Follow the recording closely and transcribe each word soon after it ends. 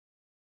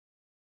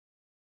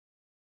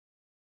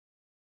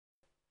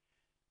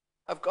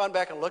I've gone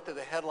back and looked at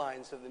the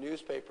headlines of the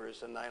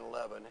newspapers on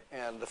 9/11,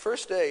 and the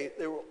first day,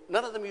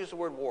 none of them used the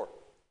word war.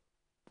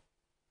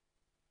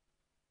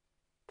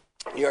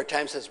 New York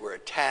Times says we're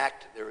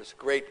attacked. There was a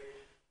great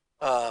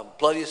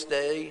bloodiest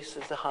day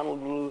since the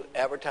Honolulu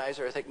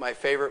Advertiser. I think my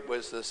favorite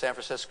was the San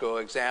Francisco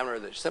Examiner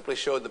that simply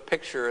showed the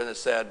picture and it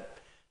said,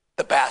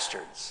 "The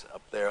bastards,"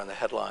 up there on the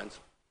headlines.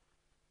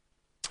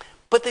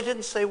 But they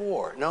didn't say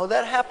war. No,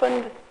 that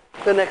happened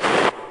the next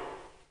day.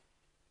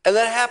 And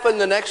that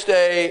happened the next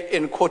day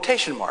in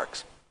quotation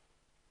marks.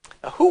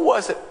 Now, who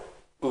was it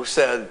who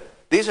said,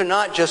 these are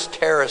not just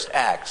terrorist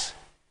acts,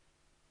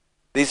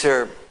 these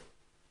are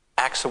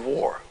acts of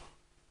war?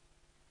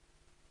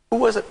 Who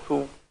was it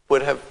who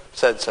would have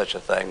said such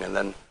a thing and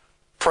then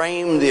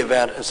framed the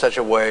event in such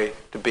a way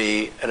to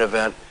be an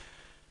event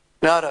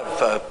not of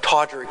a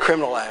tawdry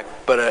criminal act,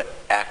 but an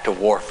act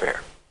of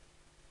warfare?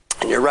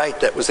 And you're right,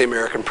 that was the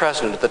American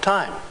president at the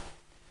time,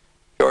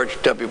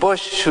 George W.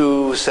 Bush,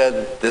 who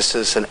said this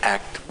is an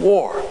act of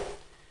war.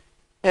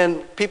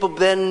 And people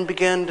then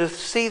began to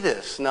see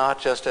this not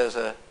just as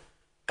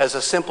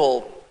a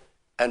simple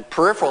and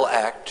peripheral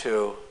act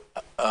to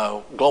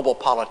global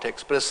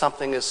politics, but as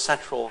something as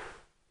central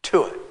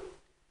to it.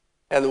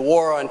 And the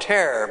war on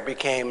terror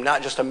became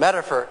not just a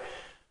metaphor,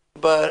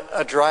 but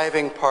a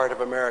driving part of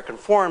American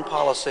foreign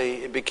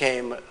policy. It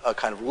became a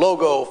kind of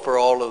logo for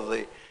all of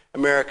the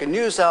American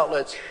news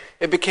outlets.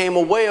 It became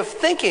a way of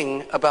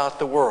thinking about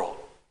the world.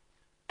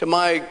 To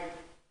my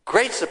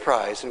great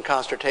surprise and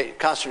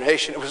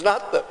consternation, it was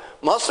not the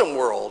Muslim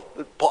world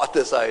that bought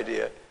this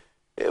idea.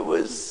 It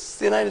was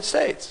the United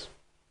States.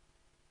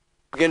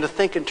 Began to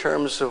think in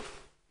terms of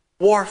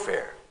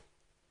warfare.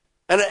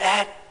 And it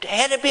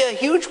had to be a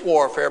huge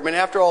warfare. I mean,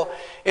 after all,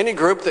 any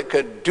group that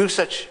could do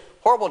such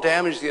horrible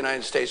damage to the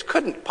United States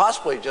couldn't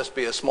possibly just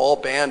be a small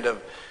band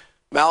of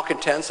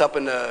malcontents up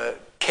in a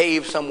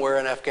cave somewhere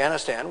in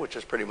Afghanistan, which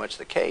is pretty much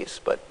the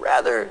case, but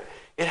rather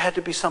it had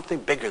to be something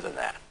bigger than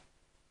that.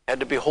 It had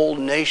to be whole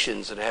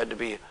nations. It had to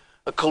be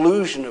a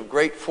collusion of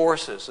great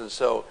forces. And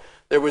so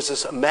there was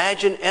this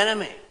imagined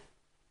enemy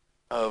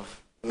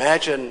of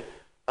imagined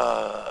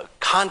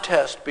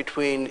contest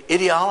between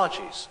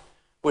ideologies,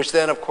 which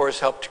then, of course,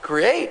 helped to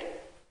create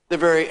the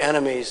very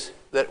enemies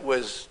that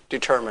was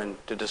determined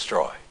to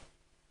destroy.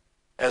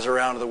 As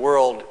around the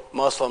world,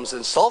 Muslims,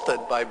 insulted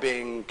by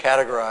being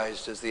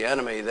categorized as the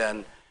enemy,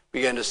 then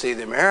began to see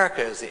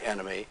America as the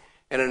enemy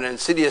in an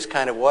insidious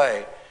kind of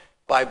way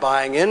by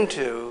buying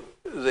into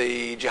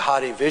the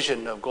jihadi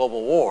vision of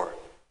global war.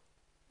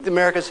 The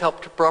Americans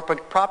helped to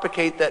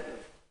propagate that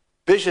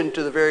vision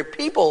to the very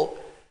people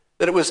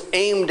that it was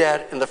aimed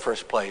at in the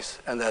first place,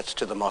 and that's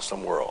to the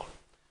Muslim world.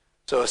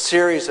 So a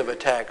series of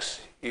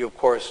attacks, you of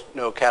course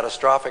know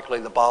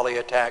catastrophically the Bali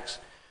attacks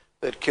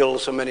that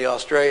killed so many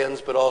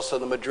Australians, but also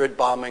the Madrid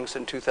bombings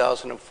in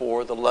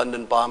 2004, the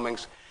London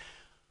bombings,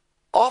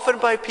 often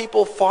by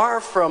people far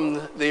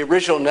from the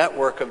original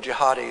network of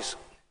jihadis.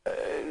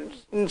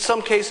 In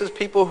some cases,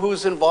 people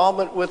whose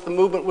involvement with the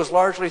movement was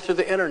largely through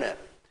the internet,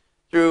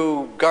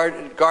 through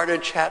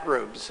guarded chat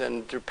rooms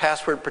and through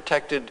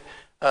password-protected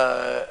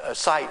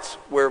sites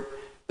where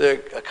the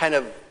kind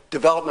of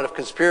development of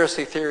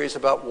conspiracy theories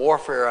about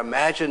warfare,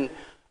 imagined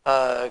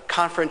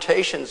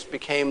confrontations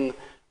became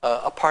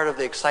a part of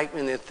the excitement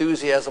and the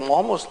enthusiasm,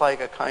 almost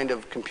like a kind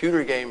of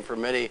computer game for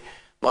many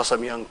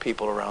Muslim young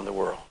people around the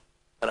world.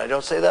 And I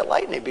don't say that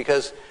lightly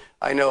because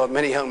I know of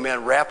many young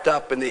men wrapped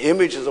up in the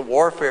images of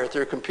warfare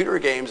through computer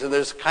games, and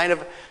there's a kind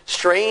of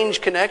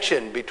strange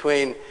connection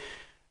between,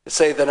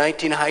 say, the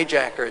 19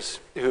 hijackers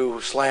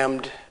who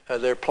slammed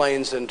their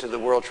planes into the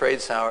World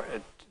Trade Center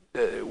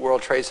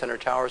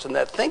towers, and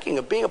that thinking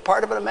of being a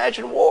part of an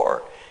imagined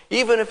war,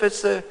 even if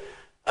it's an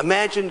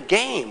imagined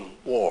game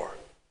war.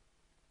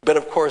 But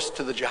of course,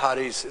 to the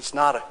jihadis, it's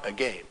not a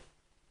game.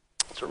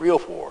 It's a real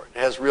war. It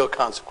has real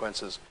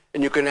consequences.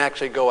 And you can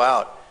actually go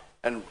out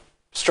and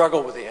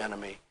struggle with the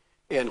enemy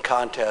in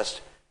contests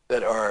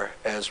that are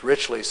as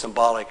richly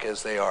symbolic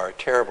as they are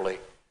terribly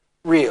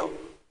real.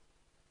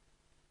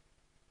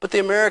 But the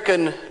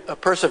American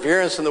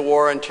perseverance in the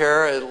war on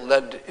terror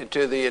led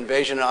to the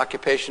invasion and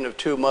occupation of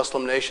two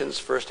Muslim nations,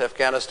 first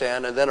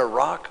Afghanistan and then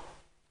Iraq.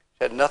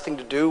 It had nothing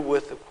to do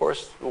with, of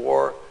course, the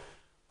war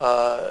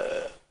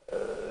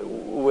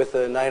with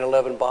the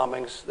 9/11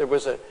 bombings. There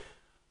was a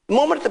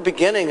moment at the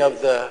beginning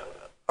of the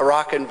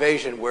Iraq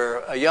invasion where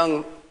a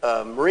young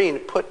Marine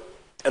put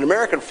an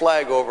American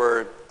flag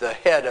over the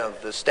head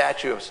of the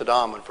statue of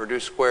Saddam in Purdue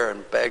Square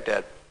in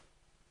Baghdad.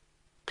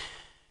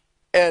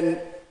 And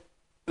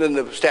then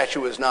the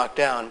statue was knocked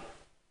down.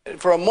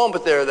 And for a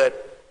moment there, that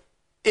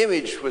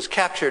image was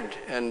captured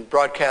and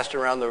broadcast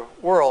around the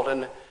world.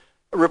 And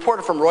a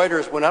reporter from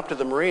Reuters went up to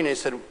the Marine and he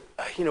said,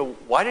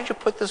 why did you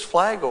put this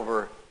flag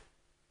over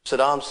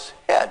Saddam's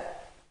head?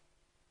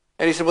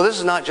 And he said, well, this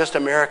is not just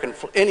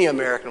any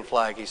American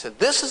flag. He said,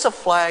 this is a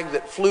flag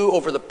that flew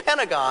over the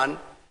Pentagon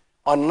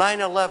on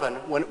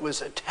 9/11 when it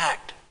was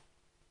attacked.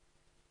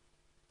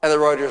 And the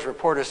Reuters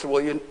reporter said,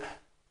 well,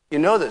 you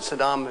know that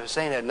Saddam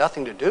Hussein had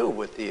nothing to do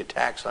with the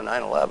attacks on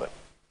 9/11.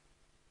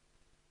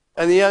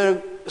 And the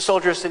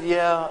soldier said,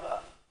 yeah,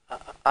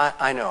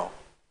 I know.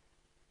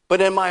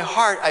 But in my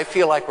heart, I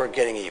feel like we're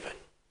getting even.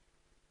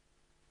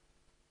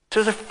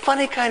 So there's a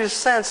funny kind of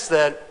sense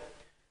that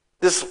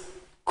this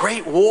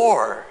great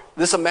war,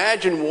 this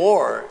imagined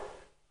war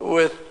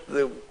with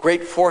the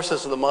great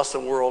forces of the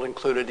Muslim world,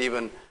 included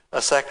even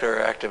a secular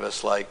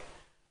activist like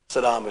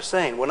Saddam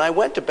Hussein. When I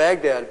went to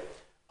Baghdad,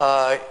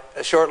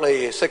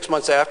 shortly 6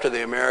 months after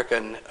the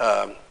American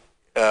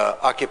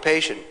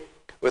occupation,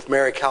 with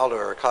Mary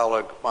Kaldor, a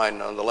colleague of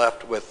mine on the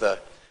left with the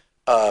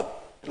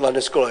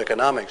London School of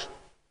Economics,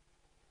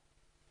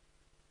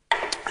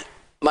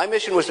 my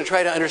mission was to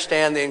try to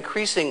understand the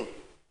increasing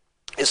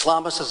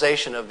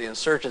Islamicization of the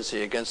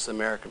insurgency against the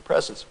American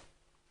presence.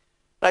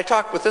 And I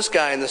talked with this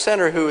guy in the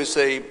center who is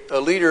a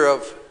leader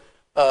of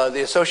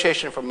the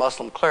Association for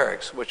Muslim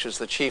Clerics, which is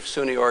the chief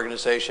Sunni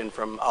organization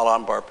from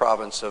Al-Anbar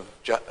province of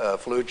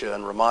Fallujah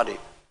and Ramadi.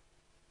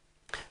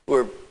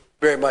 We're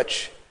very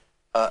much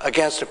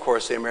against, of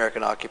course, the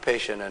American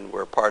occupation, and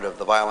we're part of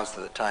the violence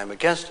at the time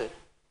against it.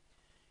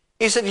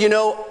 He said, you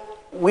know,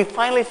 we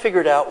finally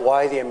figured out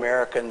why the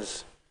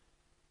Americans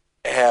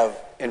have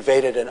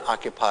invaded and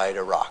occupied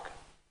Iraq.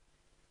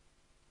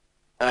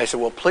 And I said,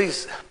 well,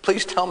 please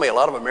tell me. A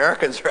lot of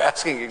Americans are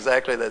asking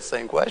exactly that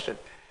same question.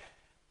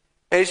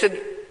 And he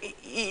said,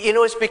 you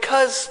know, it's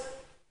because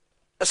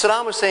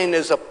Saddam Hussein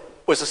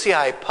was a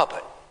CIA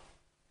puppet.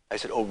 I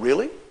said, oh,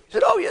 really? He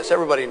said, oh, yes,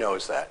 everybody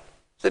knows that.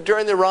 He said,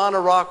 during the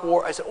Iran-Iraq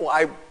war, I said,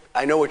 well,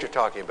 I know what you're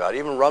talking about.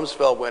 Even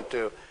Rumsfeld went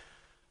to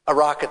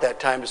Iraq at that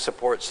time to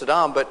support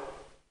Saddam.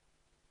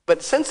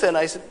 But since then,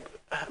 I said,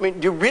 I mean,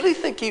 do you really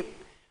think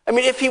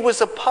if he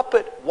was a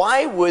puppet,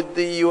 why would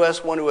the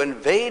U.S. want to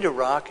invade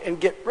Iraq and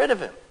get rid of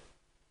him?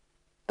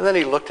 And then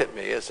he looked at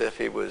me as if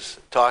he was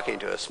talking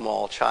to a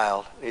small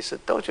child. He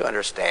said, don't you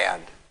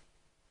understand?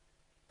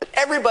 But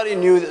everybody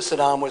knew that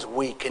Saddam was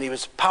weak and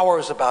his power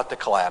was about to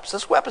collapse.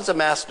 This weapons of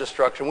mass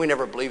destruction, we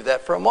never believed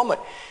that for a moment.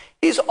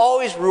 He's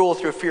always ruled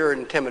through fear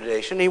and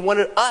intimidation. He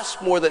wanted us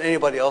more than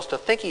anybody else to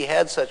think he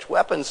had such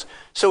weapons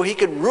so he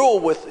could rule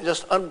with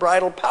just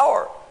unbridled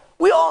power.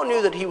 We all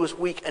knew that he was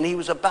weak and he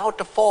was about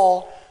to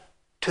fall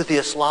to the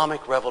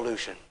Islamic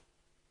Revolution.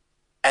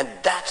 And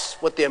that's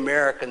what the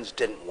Americans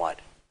didn't want.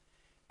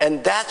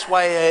 And that's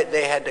why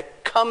they had to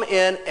come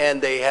in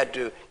and they had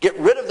to get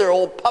rid of their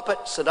old puppet,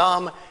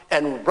 Saddam,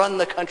 and run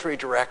the country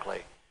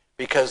directly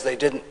because they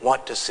didn't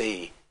want to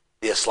see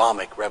the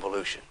Islamic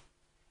Revolution.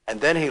 And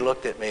then he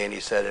looked at me and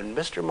he said, and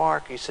Mr.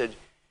 Mark, he said,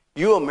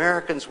 you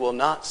Americans will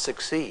not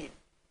succeed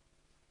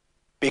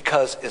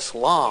because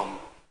Islam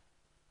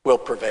will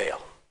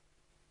prevail.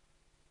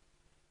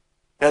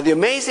 Now, the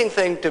amazing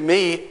thing to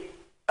me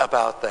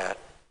about that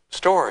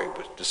story,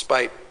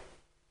 despite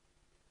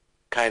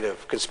kind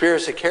of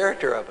conspiracy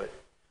character of it,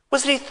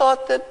 was that he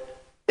thought that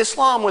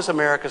Islam was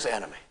America's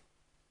enemy.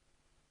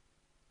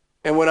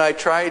 And when I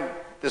tried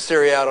this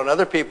theory out on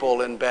other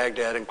people in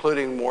Baghdad,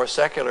 including more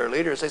secular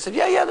leaders, they said,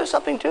 yeah, there's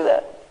something to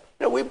that.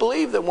 You know, we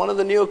believe that one of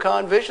the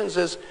neocon visions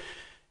is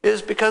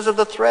because of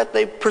the threat,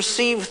 they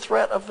perceived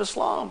threat of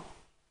Islam.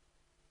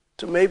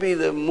 So maybe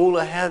the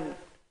mullah had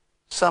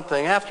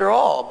something after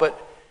all, but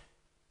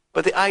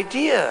the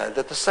idea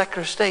that the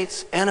secular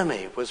state's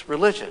enemy was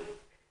religion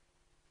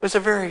was a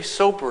very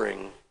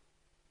sobering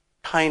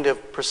kind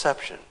of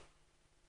perception.